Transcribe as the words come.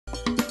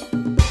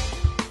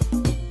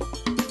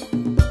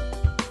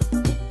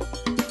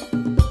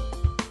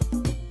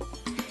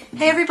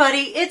Hey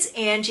everybody, it's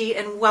Angie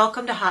and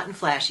welcome to Hot and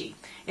Flashy.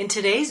 In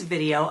today's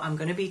video, I'm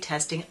going to be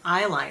testing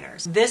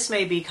eyeliners. This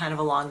may be kind of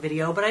a long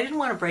video, but I didn't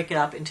want to break it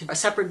up into a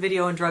separate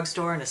video in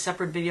drugstore and a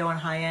separate video on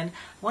high-end.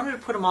 I wanted to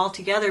put them all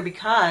together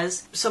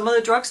because some of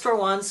the drugstore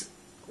ones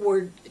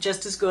were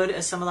just as good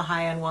as some of the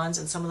high-end ones,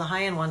 and some of the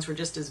high-end ones were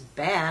just as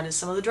bad as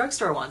some of the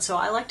drugstore ones. So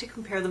I like to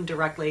compare them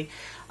directly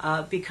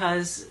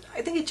because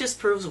I think it just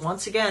proves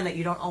once again that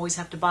you don't always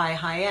have to buy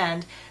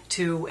high-end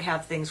to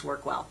have things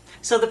work well.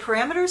 So the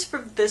parameters for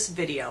this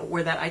video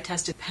were that I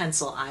tested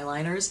pencil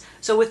eyeliners.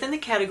 So within the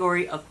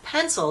category of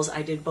pencils,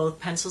 I did both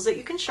pencils that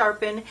you can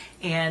sharpen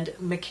and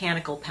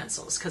mechanical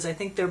pencils because I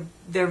think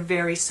they're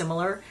very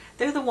similar.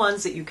 They're the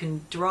ones that you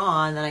can draw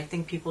on that I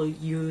think people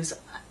use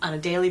on a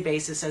daily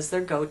basis as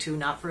their go-to,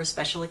 not for a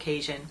special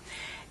occasion.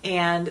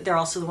 And they're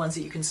also the ones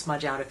that you can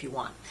smudge out if you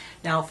want.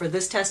 Now for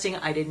this testing,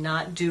 I did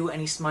not do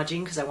any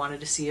smudging because I wanted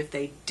to see if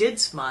they did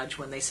smudge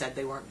when they said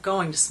they weren't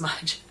going to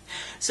smudge.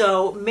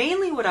 So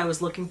mainly what I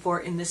was looking for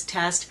in this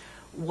test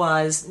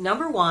was,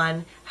 number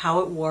one,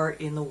 how it wore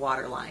in the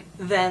waterline.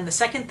 Then the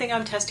second thing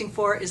I'm testing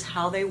for is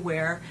how they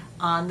wear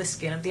on the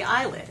skin of the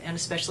eyelid, and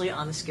especially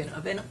on the skin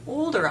of an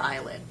older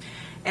eyelid.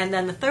 And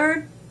then the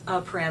third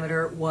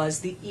parameter was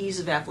the ease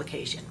of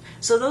application.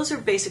 So those are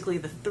basically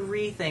the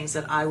three things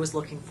that I was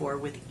looking for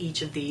with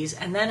each of these,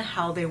 and then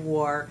how they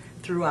wore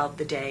throughout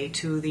the day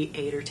to the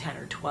 8 or 10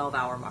 or 12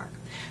 hour mark.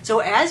 So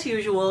as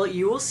usual,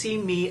 you will see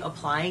me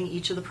applying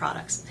each of the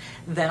products.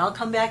 Then I'll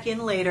come back in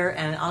later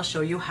and I'll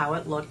show you how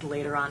it looked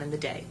later on in the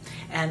day.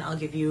 And I'll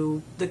give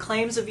you the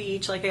claims of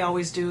each like I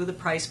always do, the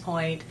price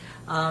point,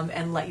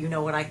 and let you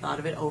know what I thought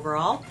of it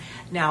overall.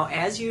 Now,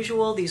 as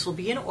usual, these will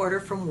be in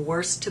order from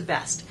worst to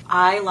best.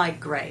 I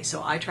like gray,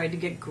 so I tried to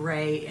get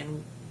gray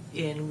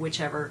in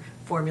whichever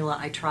formula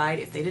I tried.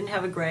 If they didn't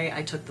have a gray,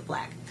 I took the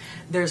black.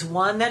 There's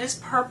one that is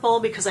purple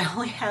because I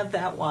only have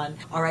that one.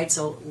 All right,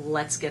 so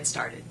let's get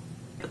started.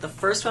 But the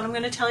first one I'm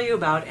going to tell you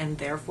about, and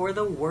therefore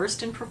the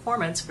worst in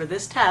performance for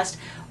this test,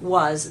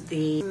 was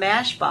the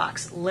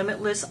Smashbox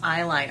Limitless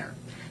Eyeliner.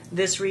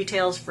 This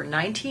retails for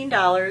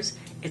 $19.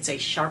 It's a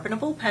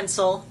sharpenable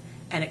pencil,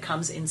 and it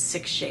comes in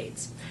 6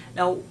 shades.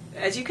 Now,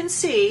 as you can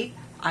see,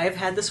 I have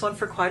had this one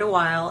for quite a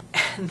while,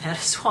 and that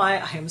is why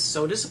I am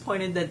so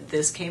disappointed that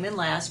this came in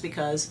last,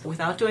 because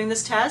without doing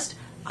this test,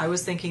 I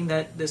was thinking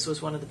that this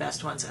was one of the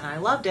best ones, and I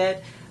loved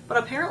it, but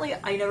apparently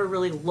I never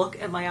really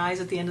look at my eyes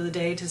at the end of the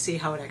day to see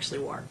how it actually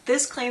wore.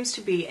 This claims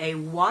to be a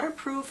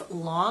waterproof,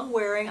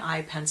 long-wearing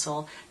eye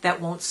pencil that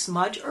won't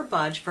smudge or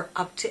budge for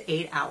up to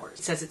 8 hours.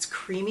 It says it's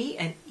creamy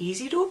and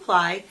easy to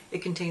apply.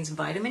 It contains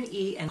vitamin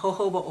E and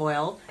jojoba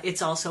oil.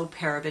 It's also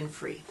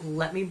paraben-free.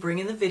 Let me bring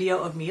in the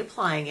video of me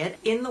applying it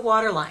in the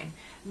waterline.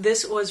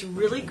 This was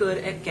really good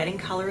at getting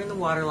color in the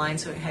waterline,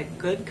 so it had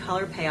good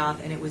color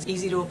payoff and it was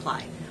easy to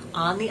apply.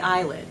 On the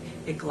eyelid,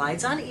 it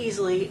glides on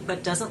easily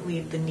but doesn't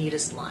leave the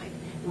neatest line.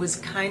 It was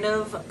kind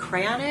of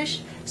crayonish,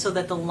 so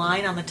that the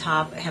line on the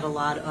top had a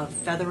lot of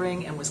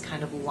feathering and was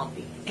kind of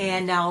lumpy.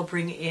 And now I'll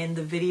bring in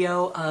the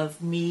video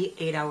of me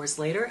 8 hours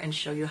later and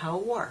show you how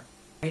it wore.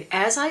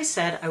 As I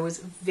said, I was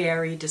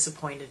very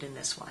disappointed in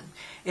this one.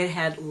 It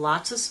had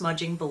lots of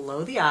smudging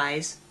below the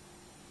eyes,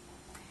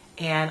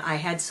 and I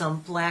had some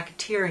black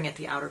tearing at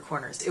the outer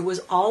corners. It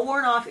was all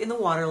worn off in the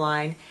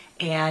waterline,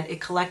 and it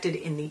collected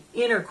in the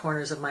inner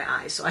corners of my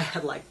eyes. So I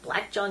had like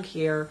black junk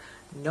here,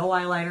 no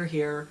eyeliner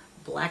here,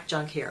 black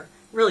junk here.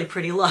 Really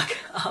pretty look.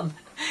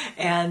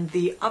 And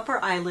the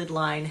upper eyelid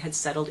line had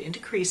settled into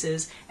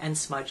creases and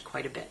smudged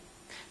quite a bit.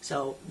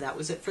 So that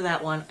was it for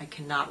that one. I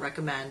cannot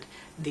recommend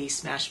the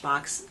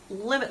Smashbox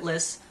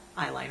Limitless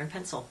eyeliner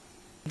pencil.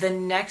 The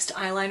next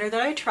eyeliner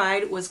that I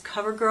tried was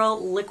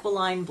CoverGirl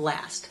Liquiline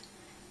Blast.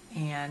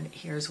 And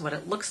here's what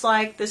it looks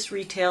like. This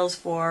retails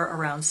for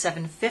around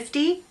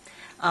 $7.50.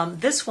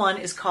 This one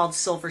is called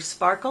Silver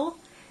Sparkle.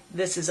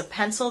 This is a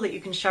pencil that you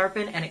can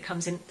sharpen, and it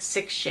comes in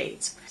 6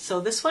 shades.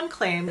 So this one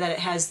claimed that it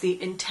has the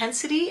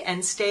intensity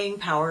and staying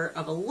power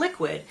of a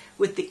liquid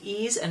with the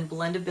ease and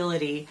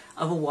blendability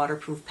of a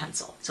waterproof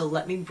pencil. So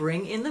let me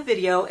bring in the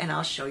video and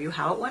I'll show you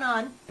how it went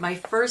on. My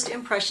first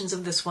impressions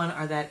of this one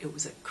are that it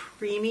was a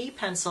creamy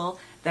pencil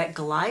that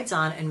glides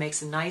on and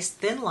makes a nice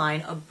thin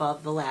line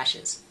above the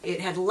lashes.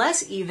 It had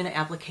less even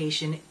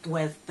application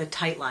with the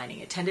tight lining.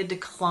 It tended to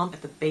clump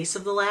at the base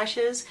of the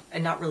lashes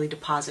and not really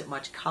deposit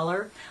much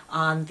color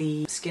on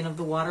the skin of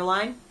the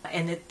waterline.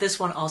 And this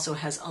one also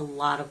has a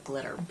lot of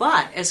glitter.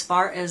 But as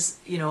far as,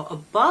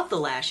 above the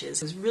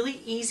lashes, it was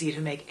really easy to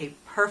make a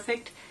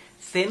perfect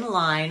thin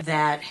line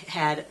that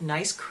had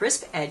nice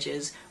crisp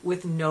edges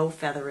with no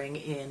feathering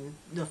in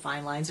the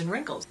fine lines and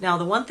wrinkles. Now,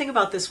 the one thing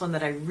about this one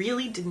that I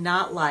really did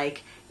not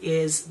like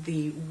is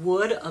the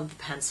wood of the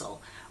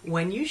pencil.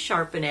 When you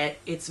sharpen it,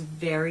 it's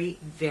very,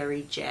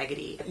 very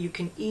jaggedy. You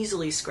can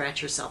easily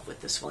scratch yourself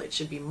with this one. It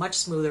should be much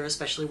smoother,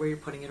 especially where you're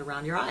putting it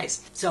around your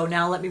eyes. So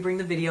now let me bring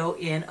the video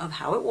in of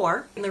how it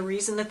wore. And the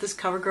reason that this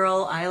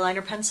CoverGirl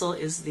eyeliner pencil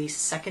is the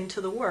second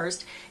to the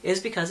worst is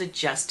because it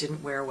just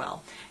didn't wear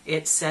well.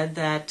 It said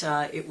that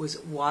it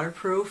was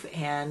waterproof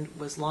and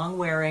was long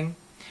wearing,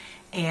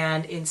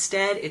 and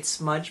instead it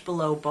smudged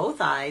below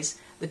both eyes.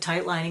 The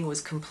tight lining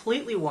was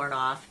completely worn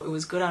off. It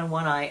was good on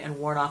one eye and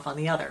worn off on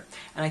the other.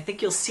 And I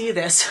think you'll see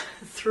this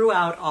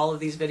throughout all of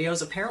these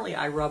videos. Apparently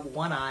I rub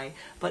one eye,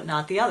 but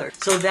not the other.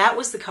 So that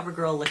was the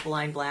CoverGirl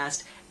Liquiline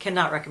Blast.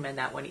 Cannot recommend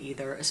that one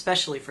either,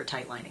 especially for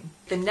tight lining.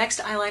 The next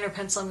eyeliner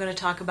pencil I'm going to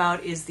talk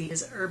about is the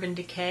Urban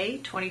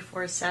Decay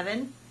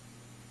 24/7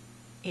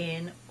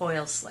 in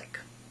Oil Slick.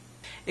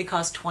 It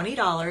costs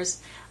 $20.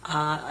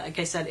 Like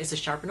I said, it's a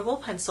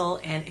sharpenable pencil,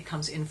 and it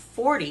comes in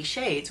 40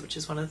 shades, which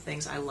is one of the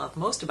things I love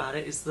most about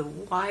it, is the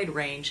wide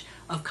range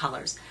of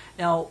colors.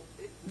 Now,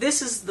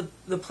 this is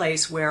the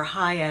place where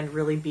high-end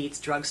really beats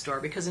drugstore,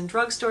 because in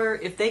drugstore,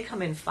 if they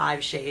come in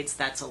 5 shades,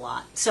 that's a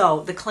lot. So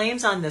the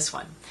claims on this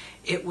one: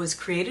 it was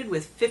created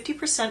with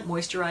 50%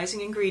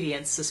 moisturizing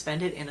ingredients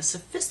suspended in a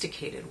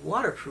sophisticated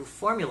waterproof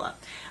formula.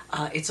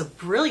 It's a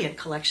brilliant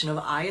collection of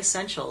eye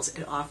essentials.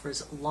 It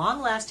offers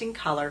long-lasting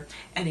color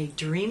and a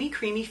dreamy,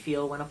 creamy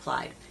feel when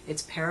applied.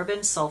 It's paraben,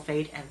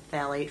 sulfate, and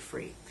phthalate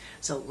free.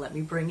 So let me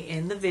bring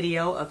in the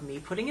video of me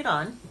putting it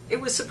on.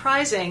 It was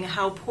surprising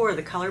how poor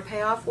the color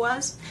payoff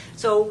was.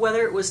 So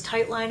whether it was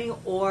tight lining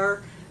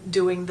or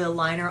doing the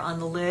liner on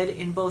the lid,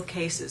 in both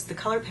cases, the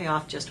color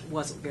payoff just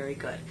wasn't very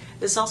good.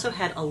 This also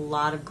had a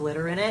lot of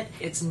glitter in it.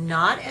 It's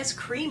not as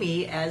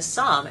creamy as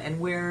some, and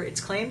where its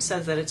claim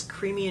says that it's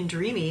creamy and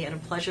dreamy and a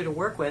pleasure to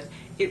work with,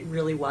 it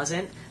really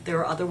wasn't. There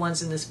were other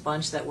ones in this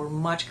bunch that were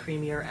much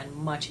creamier and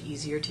much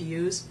easier to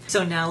use.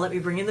 So now let me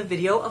bring in the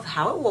video of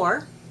how it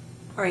wore.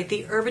 All right,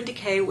 the Urban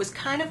Decay was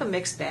kind of a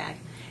mixed bag.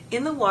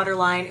 In the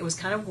waterline, it was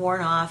kind of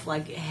worn off,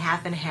 like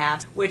half and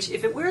half, which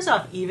if it wears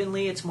off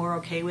evenly, it's more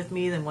okay with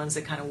me than ones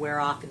that kind of wear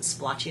off in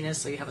splotchiness,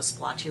 so you have a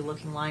splotchy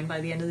looking line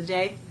by the end of the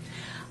day.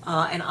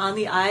 And on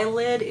the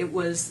eyelid,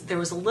 there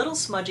was a little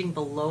smudging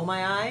below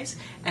my eyes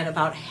and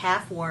about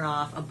half worn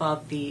off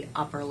above the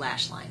upper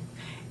lash line.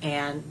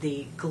 And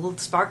the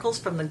sparkles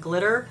from the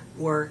glitter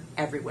were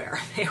everywhere.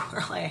 They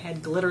were like I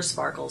had glitter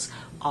sparkles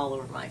all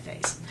over my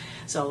face.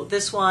 So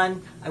this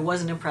one I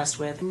wasn't impressed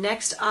with.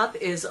 Next up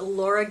is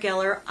Laura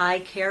Geller Eye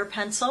Care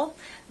Pencil.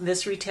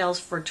 This retails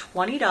for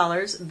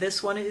 $20.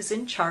 This one is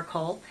in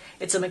charcoal.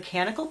 It's a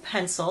mechanical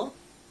pencil.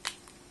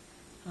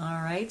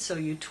 All right, so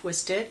you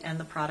twist it and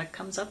the product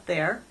comes up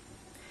there.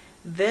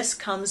 This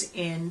comes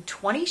in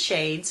 20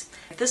 shades.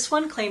 This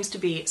one claims to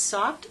be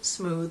soft,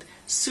 smooth,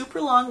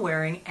 super long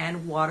wearing,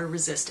 and water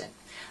resistant.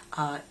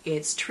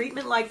 Its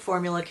treatment-like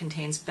formula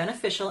contains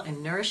beneficial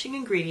and nourishing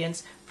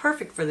ingredients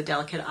perfect for the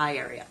delicate eye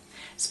area.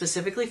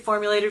 Specifically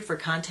formulated for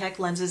contact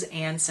lenses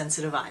and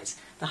sensitive eyes.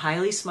 The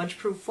highly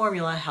smudge-proof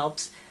formula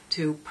helps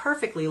to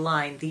perfectly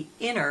line the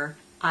inner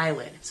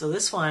eyelid. So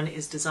this one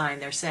is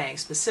designed, they're saying,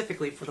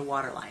 specifically for the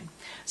waterline.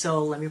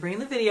 So let me bring in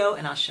the video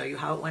and I'll show you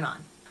how it went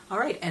on. All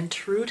right, and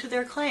true to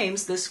their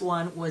claims, this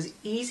one was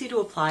easy to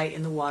apply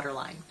in the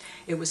waterline.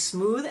 It was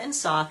smooth and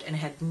soft and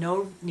had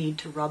no need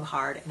to rub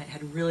hard, and it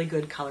had really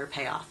good color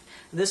payoff.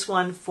 This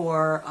one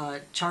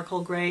for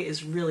charcoal gray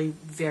is really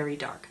very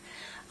dark.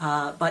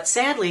 But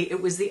sadly,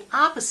 it was the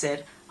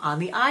opposite on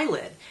the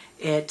eyelid.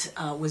 It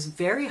was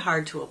very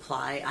hard to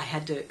apply.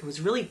 It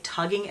was really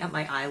tugging at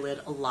my eyelid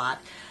a lot.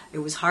 It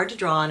was hard to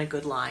draw on a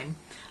good line,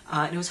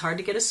 and it was hard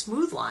to get a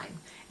smooth line.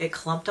 It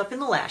clumped up in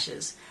the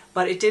lashes,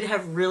 but it did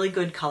have really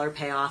good color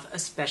payoff,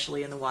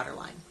 especially in the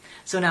waterline.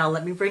 So now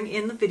let me bring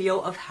in the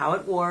video of how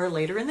it wore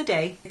later in the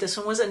day. This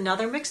one was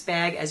another mixed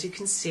bag. As you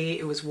can see,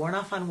 it was worn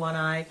off on one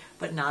eye,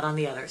 but not on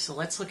the other. So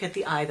let's look at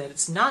the eye that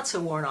it's not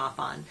so worn off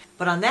on.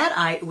 But on that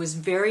eye, it was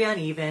very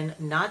uneven,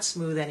 not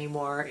smooth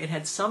anymore. It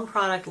had some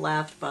product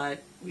left,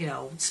 but, you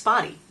know,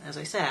 spotty. As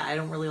I said, I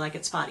don't really like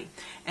it spotty.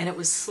 And it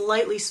was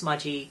slightly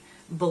smudgy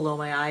below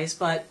my eyes,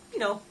 but, you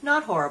know,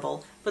 not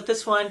horrible. But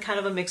this one, kind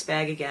of a mixed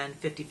bag again,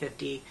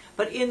 50-50.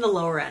 But in the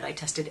lower end, I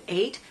tested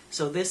 8,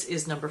 so this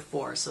is number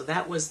 4. So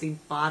that was the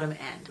bottom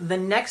end. The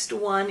next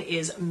one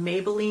is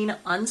Maybelline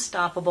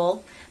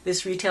Unstoppable.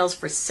 This retails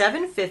for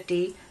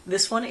 $7.50.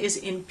 This one is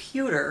in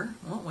pewter.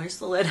 Oh, where's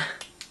the lid?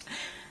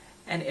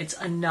 And it's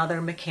another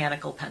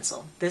mechanical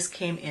pencil. This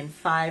came in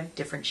 5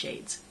 different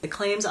shades. The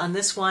claims on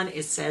this one,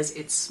 it says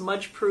it's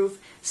smudge proof,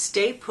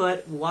 stay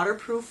put,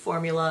 waterproof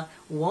formula,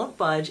 won't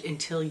budge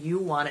until you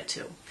want it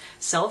to.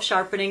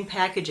 Self-sharpening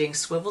packaging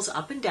swivels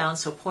up and down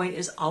so point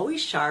is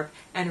always sharp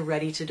and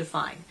ready to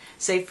define.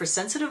 Safe for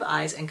sensitive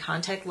eyes and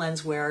contact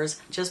lens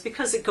wearers. Just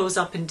because it goes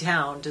up and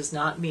down does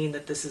not mean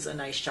that this is a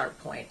nice sharp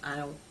point. I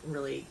don't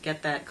really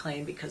get that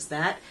claim because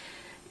that,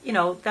 you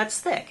know, that's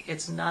thick.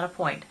 It's not a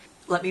point.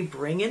 Let me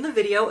bring in the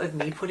video of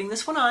me putting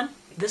this one on.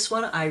 This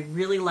one, I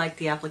really liked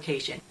the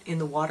application. In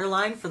the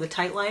waterline for the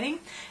tight lining,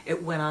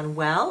 it went on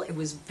well. It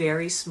was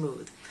very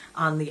smooth.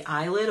 On the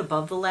eyelid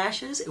above the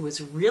lashes, it was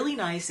really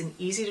nice and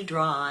easy to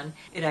draw on.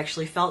 It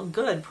actually felt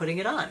good putting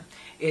it on.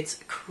 It's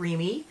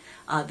creamy.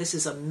 This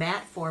is a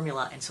matte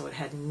formula, and so it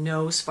had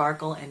no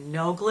sparkle and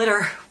no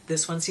glitter.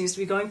 This one seems to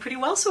be going pretty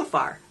well so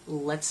far.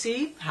 let's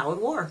see how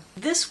it wore.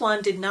 This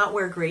one did not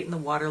wear great in the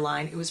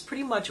waterline. It was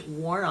pretty much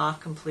worn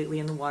off completely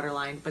in the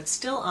waterline, but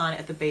still on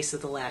at the base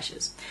of the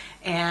lashes.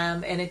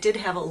 And it did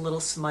have a little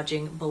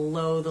smudging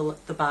below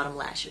the bottom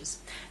lashes.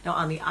 Now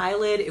on the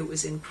eyelid, it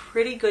was in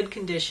pretty good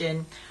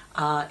condition.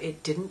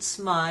 It didn't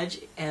smudge,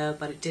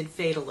 but it did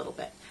fade a little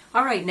bit.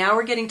 All right, now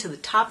we're getting to the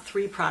top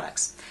 3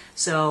 products.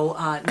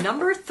 So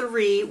number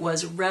 3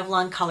 was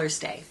Revlon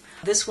Colorstay.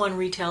 This one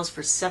retails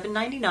for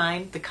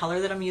 $7.99. The color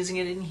that I'm using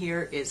it in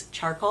here is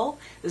charcoal.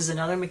 This is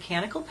another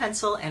mechanical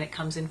pencil, and it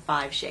comes in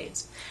 5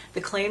 shades.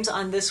 The claims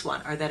on this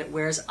one are that it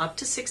wears up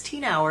to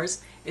 16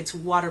 hours, it's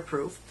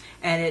waterproof,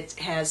 and it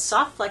has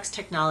soft flex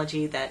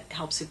technology that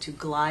helps it to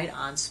glide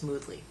on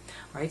smoothly.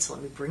 All right, so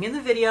let me bring in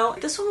the video.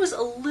 This one was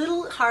a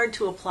little hard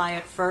to apply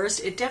at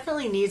first. It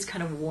definitely needs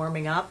kind of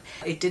warming up.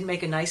 It did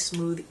make a nice,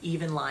 smooth,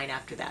 even line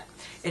after that.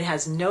 It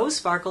has no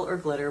sparkle or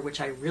glitter,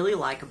 which I really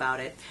like about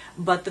it,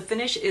 but the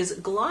finish is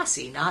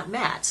glossy, not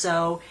matte.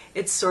 So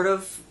it's sort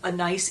of a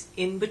nice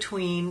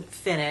in-between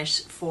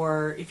finish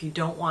for if you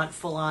don't want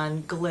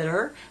full-on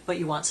glitter, but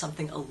you want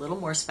something a little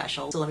more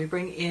special. So let me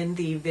bring in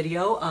the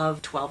video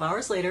of 12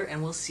 hours later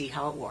and we'll see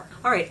how it wore.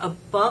 All right,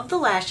 above the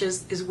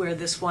lashes is where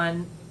this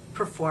one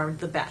performed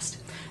the best.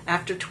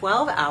 After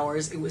 12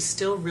 hours, it was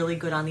still really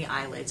good on the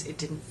eyelids. It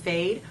didn't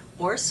fade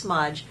or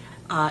smudge.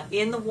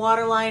 In the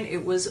waterline,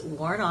 it was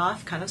worn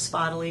off kind of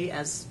spottily,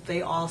 as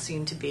they all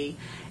seem to be,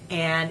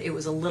 and it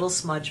was a little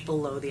smudge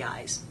below the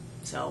eyes.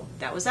 So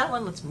that was that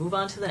one. Let's move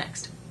on to the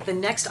next. The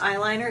next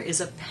eyeliner is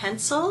a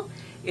pencil.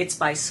 It's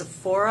by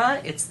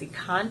Sephora. It's the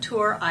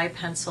Contour Eye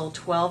Pencil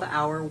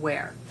 12-Hour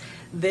Wear.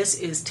 This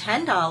is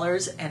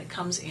 $10 and it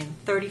comes in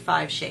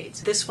 35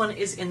 shades. This one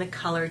is in the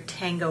color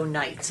Tango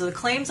Night. So the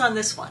claims on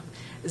this one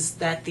is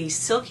that the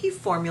silky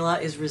formula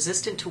is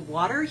resistant to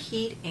water,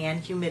 heat, and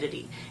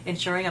humidity,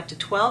 ensuring up to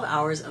 12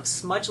 hours of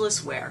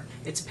smudgeless wear.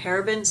 It's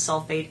paraben,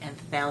 sulfate, and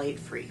phthalate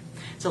free.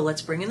 So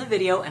let's bring in the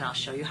video and I'll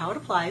show you how it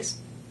applies.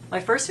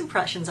 My first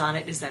impressions on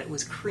it is that it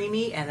was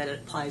creamy and that it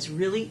applies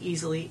really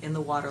easily in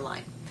the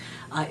waterline.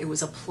 It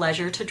was a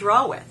pleasure to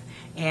draw with.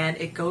 And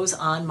it goes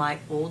on my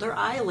older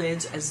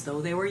eyelids as though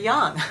they were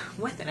young,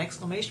 with an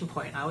exclamation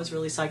point. I was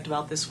really psyched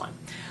about this one.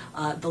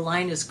 The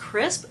line is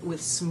crisp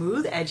with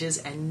smooth edges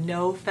and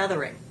no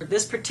feathering.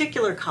 This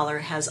particular color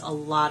has a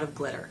lot of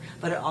glitter,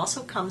 but it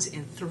also comes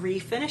in 3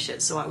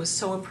 finishes, so I was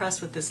so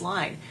impressed with this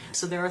line.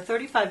 So there are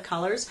 35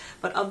 colors,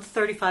 but of the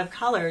 35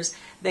 colors,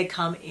 they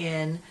come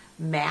in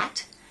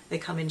matte, they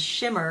come in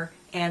shimmer,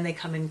 and they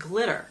come in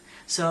glitter.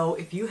 So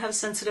if you have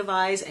sensitive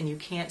eyes and you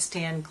can't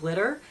stand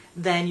glitter,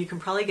 then you can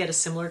probably get a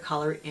similar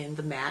color in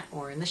the matte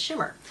or in the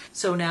shimmer.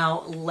 So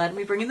now let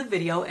me bring in the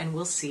video and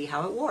we'll see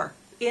how it wore.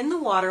 In the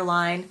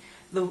waterline,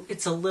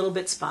 it's a little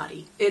bit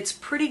spotty. It's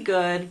pretty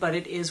good, but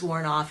it is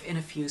worn off in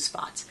a few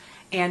spots.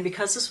 And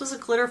because this was a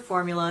glitter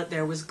formula,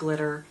 there was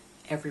glitter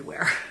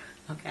everywhere.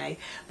 Okay,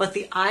 but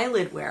the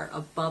eyelid wear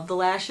above the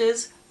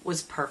lashes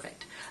was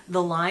perfect.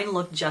 The line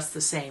looked just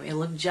the same. It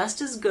looked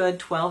just as good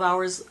 12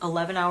 hours,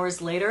 11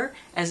 hours later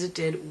as it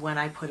did when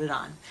I put it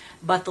on.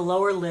 But the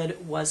lower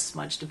lid was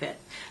smudged a bit.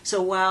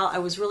 So while I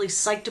was really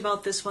psyched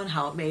about this one,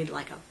 how it made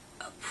like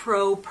a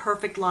pro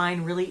perfect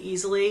line really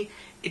easily,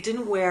 it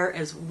didn't wear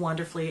as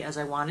wonderfully as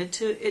I wanted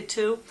it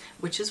to,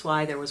 which is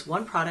why there was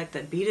one product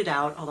that beat it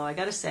out, although I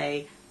gotta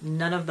say,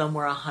 none of them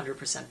were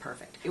 100%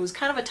 perfect. It was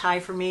kind of a tie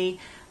for me.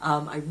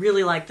 I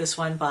really liked this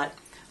one, but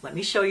let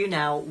me show you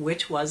now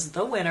which was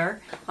the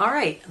winner. All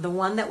right, the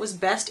one that was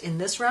best in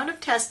this round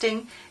of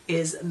testing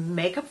is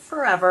Makeup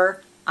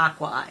Forever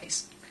Aqua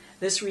Eyes.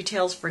 This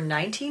retails for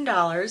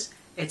 $19.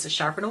 It's a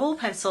sharpenable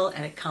pencil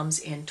and it comes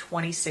in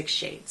 26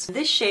 shades.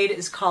 This shade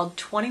is called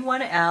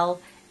 21L.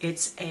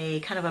 It's a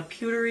kind of a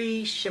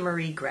pewtery,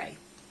 shimmery gray.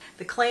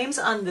 The claims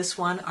on this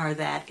one are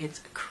that it's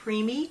a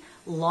creamy,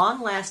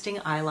 long-lasting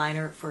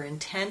eyeliner for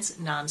intense,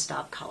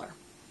 non-stop color.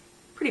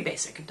 Pretty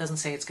basic. It doesn't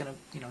say it's going to,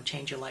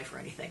 change your life or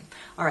anything.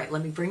 All right,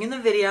 let me bring in the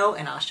video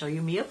and I'll show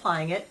you me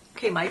applying it.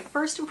 Okay, my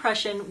first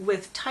impression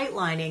with tight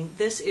lining,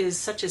 this is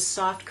such a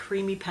soft,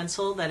 creamy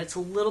pencil that it's a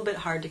little bit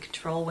hard to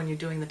control when you're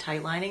doing the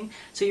tight lining.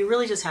 So you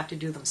really just have to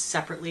do them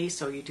separately.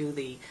 So you do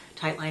the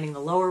tight lining the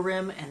lower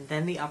rim and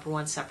then the upper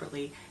one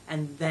separately,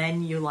 and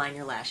then you line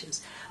your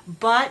lashes.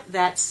 But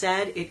that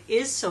said, it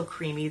is so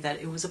creamy that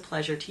it was a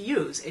pleasure to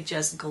use. It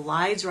just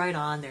glides right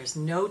on, there's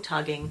no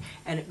tugging,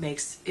 and it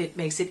makes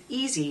it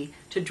easy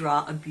to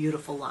draw a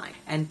beautiful line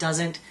and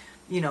doesn't,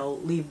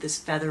 leave this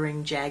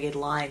feathering, jagged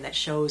line that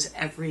shows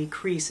every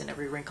crease and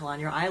every wrinkle on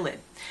your eyelid.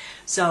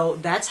 So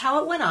that's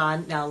how it went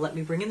on. Now let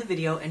me bring in the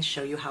video and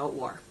show you how it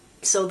wore.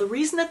 So the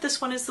reason that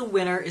this one is the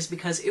winner is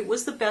because it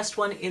was the best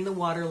one in the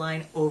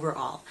waterline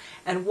overall.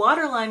 And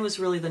waterline was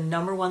really the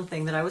 #1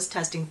 thing that I was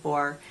testing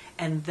for.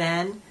 And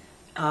then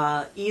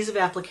ease of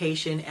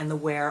application and the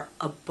wear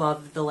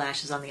above the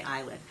lashes on the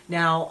eyelid.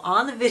 Now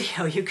on the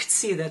video you could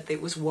see that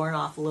it was worn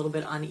off a little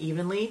bit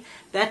unevenly.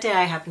 That day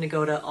I happened to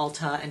go to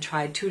Ulta and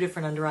tried 2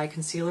 different under eye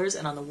concealers,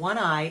 and on the one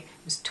eye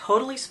it was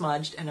totally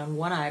smudged and on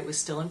one eye it was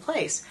still in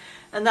place.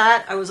 And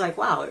that I was like,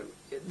 wow,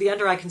 the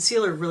under eye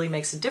concealer really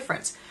makes a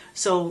difference.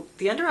 So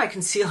the under eye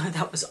concealer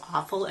that was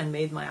awful and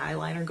made my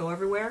eyeliner go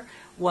everywhere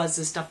was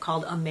this stuff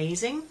called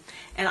Amazing.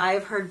 And I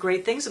have heard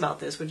great things about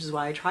this, which is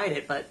why I tried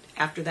it. But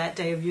after that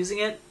day of using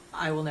it,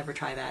 I will never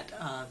try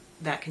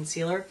that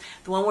concealer.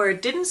 The one where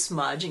it didn't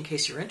smudge, in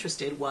case you're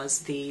interested, was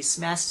the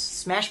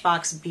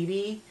Smashbox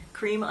BB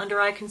Cream Under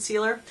Eye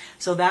Concealer.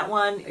 So that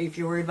one, if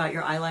you're worried about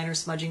your eyeliner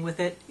smudging with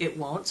it, it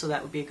won't. So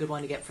that would be a good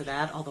one to get for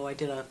that, although I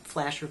did a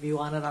flash review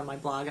on it on my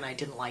blog and I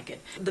didn't like it.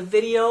 The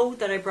video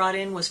that I brought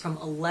in was from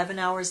 11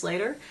 hours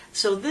later.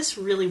 So this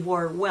really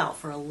wore well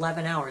for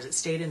 11 hours. It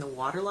stayed in the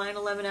waterline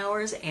 11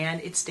 hours and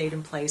it stayed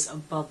in place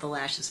above the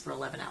lashes for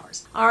 11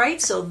 hours. All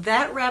right, so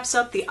that wraps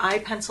up the eye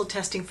pencil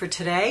testing for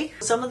today.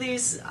 Some of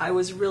these I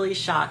was really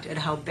shocked at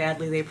how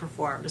badly they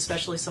performed,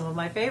 especially some of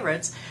my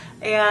favorites.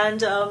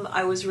 And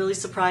I was really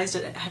surprised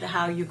at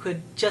how you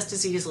could just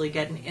as easily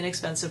get an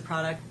inexpensive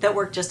product that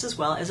worked just as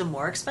well as a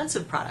more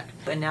expensive product.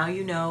 And now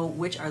you know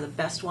which are the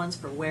best ones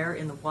for wear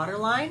in the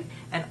waterline,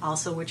 and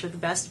also which are the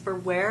best for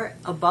wear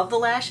above the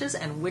lashes,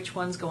 and which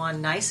ones go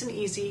on nice and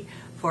easy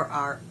for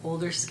our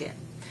older skin.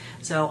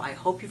 So I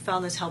hope you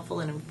found this helpful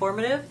and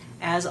informative.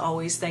 As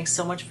always, thanks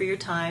so much for your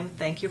time.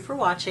 Thank you for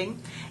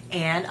watching,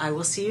 and I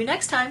will see you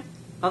next time.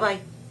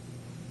 Bye-bye.